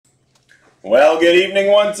Well, good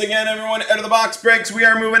evening once again, everyone. Out of the box breaks. We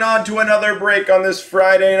are moving on to another break on this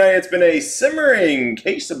Friday night. It's been a simmering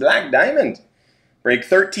case of Black Diamond. Break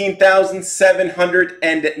 13,709.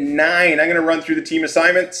 I'm going to run through the team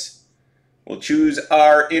assignments. We'll choose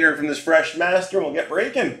our inner from this fresh master and we'll get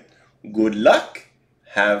breaking. Good luck.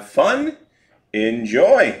 Have fun.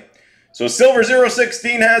 Enjoy. So Silver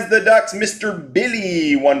 016 has the Ducks. Mr.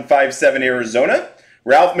 Billy 157 Arizona.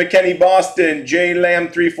 Ralph McKenney, Boston. J. Lamb,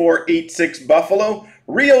 3486, Buffalo.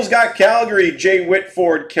 Rio's got Calgary. Jay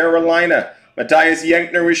Whitford, Carolina. Matthias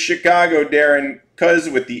Yankner with Chicago. Darren Cuz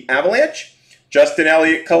with the Avalanche. Justin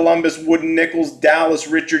Elliott, Columbus. Wooden Nichols, Dallas.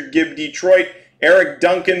 Richard Gibb, Detroit. Eric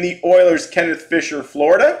Duncan, the Oilers. Kenneth Fisher,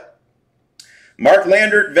 Florida. Mark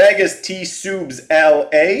Landert, Vegas. T. Subes,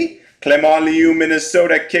 L.A. Clement Liu,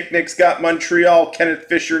 Minnesota. Kicknick's got Montreal. Kenneth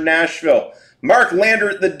Fisher, Nashville. Mark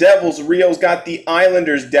Landert, the Devils. Rio's got the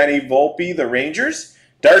Islanders. Danny Volpe, the Rangers.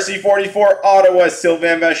 Darcy 44, Ottawa.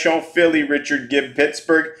 Sylvain Vachon, Philly. Richard Gibb,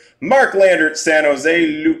 Pittsburgh. Mark Landert, San Jose.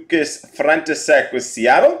 Lucas Frantisek with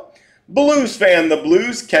Seattle. Blues fan, the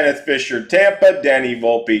Blues. Kenneth Fisher, Tampa. Danny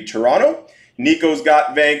Volpe, Toronto. Nico's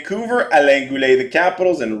got Vancouver. Alain Goulet, the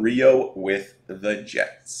Capitals. And Rio with the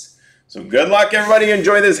Jets. So good luck, everybody.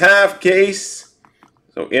 Enjoy this half case.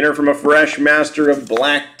 So inner from a fresh master of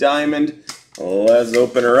Black Diamond. Let's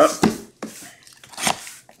open her up.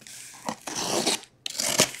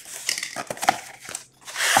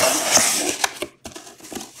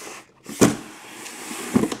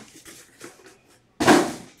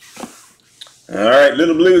 All right,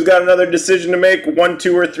 Little Blue's got another decision to make. 1,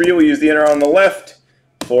 2, or 3. We'll use the inner on the left.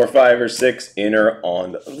 4, 5, or 6. Inner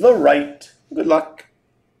on the right. Good luck.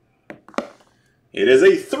 It is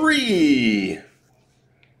a 3.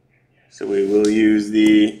 So we will use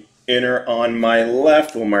the inner on my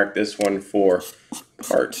left. We'll mark this one for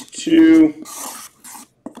part 2.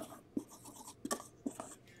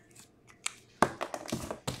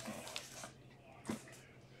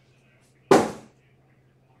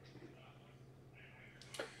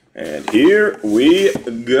 And here we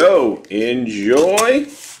go. Enjoy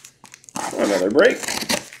another break.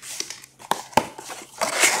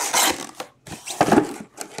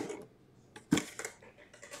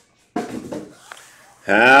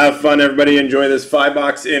 Have fun, everybody. Enjoy this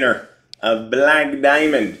 5-box inner of Black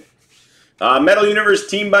Diamond. Metal Universe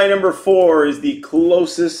team by number 4 is the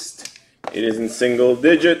closest. It is in single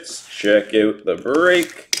digits. Check out the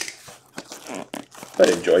break. But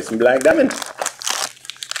enjoy some Black Diamond.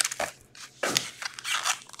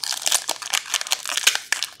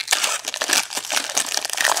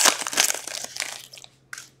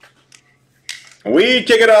 We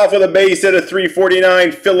kick it off with a base at a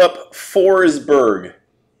 349, Philip Forsberg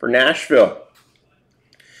for Nashville.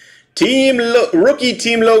 Rookie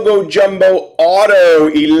team logo jumbo auto,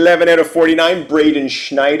 11 out of 49, Braden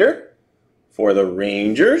Schneider for the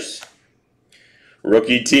Rangers.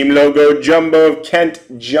 Rookie team logo jumbo of Kent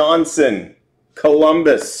Johnson,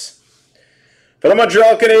 Columbus. For the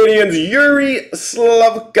Montreal Canadiens, Yuri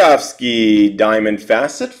Slafkovsky, diamond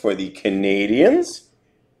facet for the Canadiens.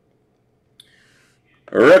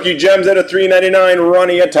 Rookie gems at a 399,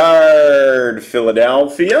 Ronnie Attard,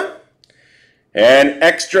 Philadelphia. And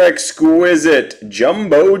extra exquisite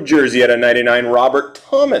jumbo jersey at a 99, Robert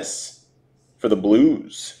Thomas for the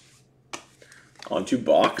Blues. On to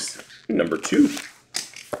box number 2.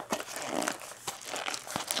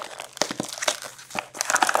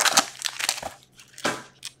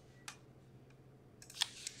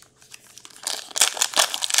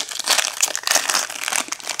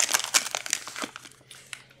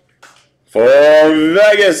 For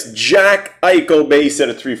Vegas, Jack Eichel base at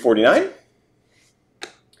a 349.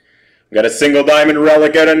 We got a single diamond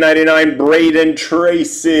relic out of 99, Braden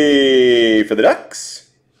Tracy for the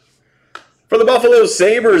Ducks. For the Buffalo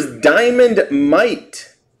Sabres, Diamond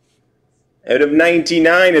Might out of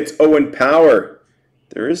 99, it's Owen Power.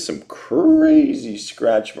 There is some crazy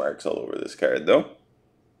scratch marks all over this card, though. You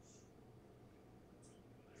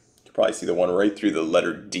can probably see the one right through the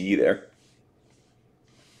letter D there.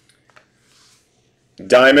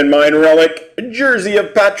 Diamond Mine Relic, jersey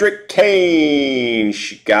of Patrick Kane,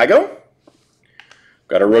 Chicago.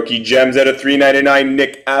 Got a rookie gems at a 399,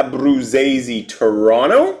 Nick Abruzzese,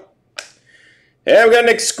 Toronto. And we've got an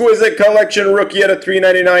exquisite collection rookie at a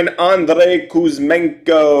 399, Andrei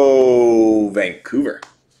Kuzmenko, Vancouver.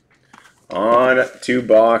 On to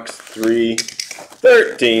box 3,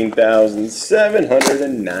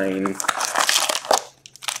 13,709.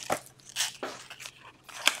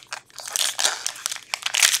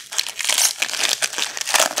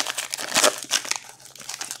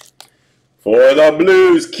 For the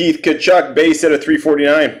Blues, Keith Tkachuk, base at a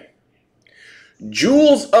 349.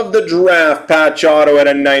 Jewels of the Draft patch auto at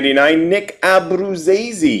a 99. Nick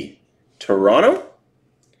Abruzzese, Toronto.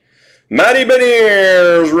 Matty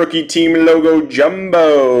Beniers, rookie team logo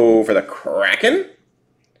jumbo for the Kraken.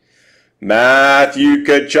 Matthew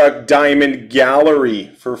Tkachuk, Diamond Gallery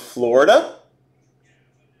for Florida.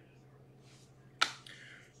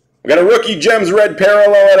 We got a rookie gems red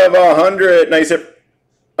parallel out of 100. Nice hit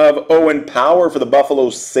of Owen Power for the Buffalo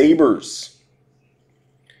Sabres.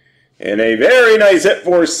 And a very nice hit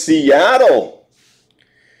for Seattle.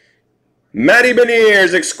 Matty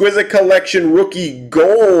Beniers, Exquisite Collection Rookie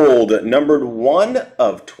Gold, numbered 1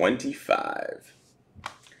 of 25.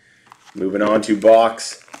 Moving on to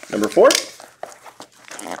box number 4.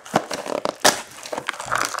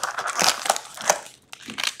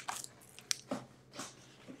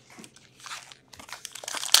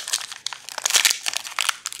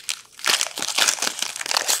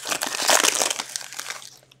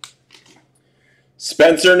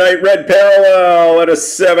 Spencer Knight, red parallel at a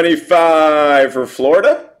 75 for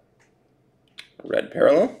Florida. Red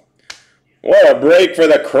parallel. What a break for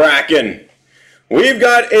the Kraken. We've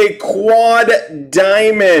got a quad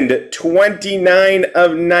diamond, 29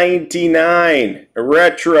 of 99.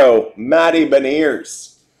 Retro, Matty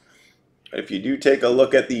Beniers. If you do take a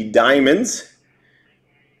look at the diamonds,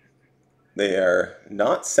 they are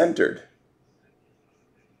not centered.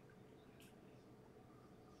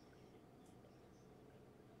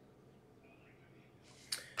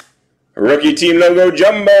 Rookie team logo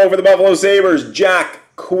jumbo for the Buffalo Sabres,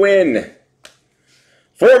 Jack Quinn.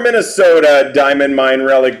 For Minnesota, Diamond Mine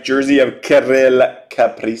Relic jersey of Kirill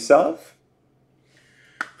Kaprizov.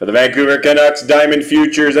 For the Vancouver Canucks, Diamond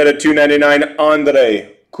Futures at a 299,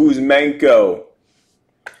 Andrei Kuzmenko.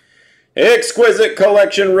 Exquisite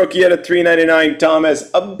Collection rookie at a 399,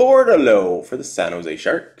 Thomas Bordeleau for the San Jose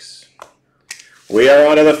Sharks. We are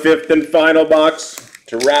on to the 5th and final box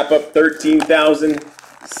to wrap up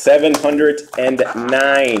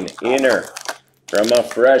 13,709 inner from a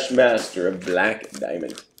fresh master of Black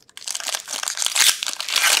Diamond.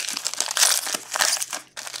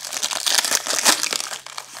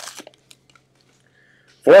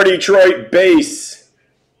 For Detroit base,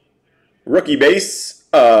 rookie base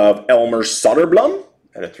of Elmer Soderblom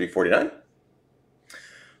at a 349.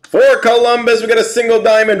 For Columbus, we got a single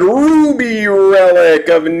diamond ruby relic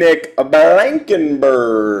of Nick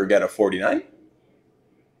Blankenberg at a 49.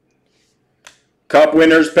 Cup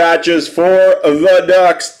winners patches for the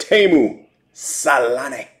Ducks, Teemu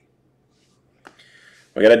Salane.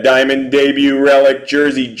 We got a diamond debut relic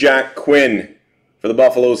jersey, Jack Quinn for the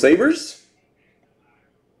Buffalo Sabres.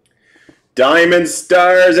 Diamond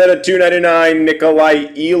stars at a 299, Nikolai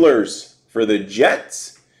Ehlers for the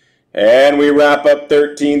Jets. And we wrap up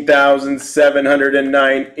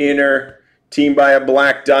 13,709 inner, team by a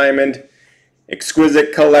Black Diamond.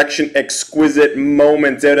 Exquisite Collection, Exquisite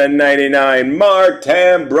Moments at a 99.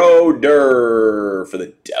 Martin Brodeur for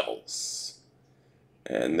the Devils.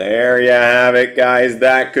 And there you have it, guys.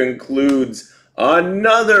 That concludes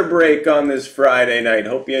another break on this Friday night.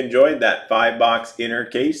 Hope you enjoyed that 5-box inner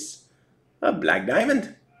case of Black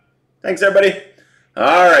Diamond. Thanks, everybody.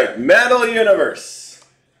 All right, Metal Universe.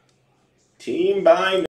 Team by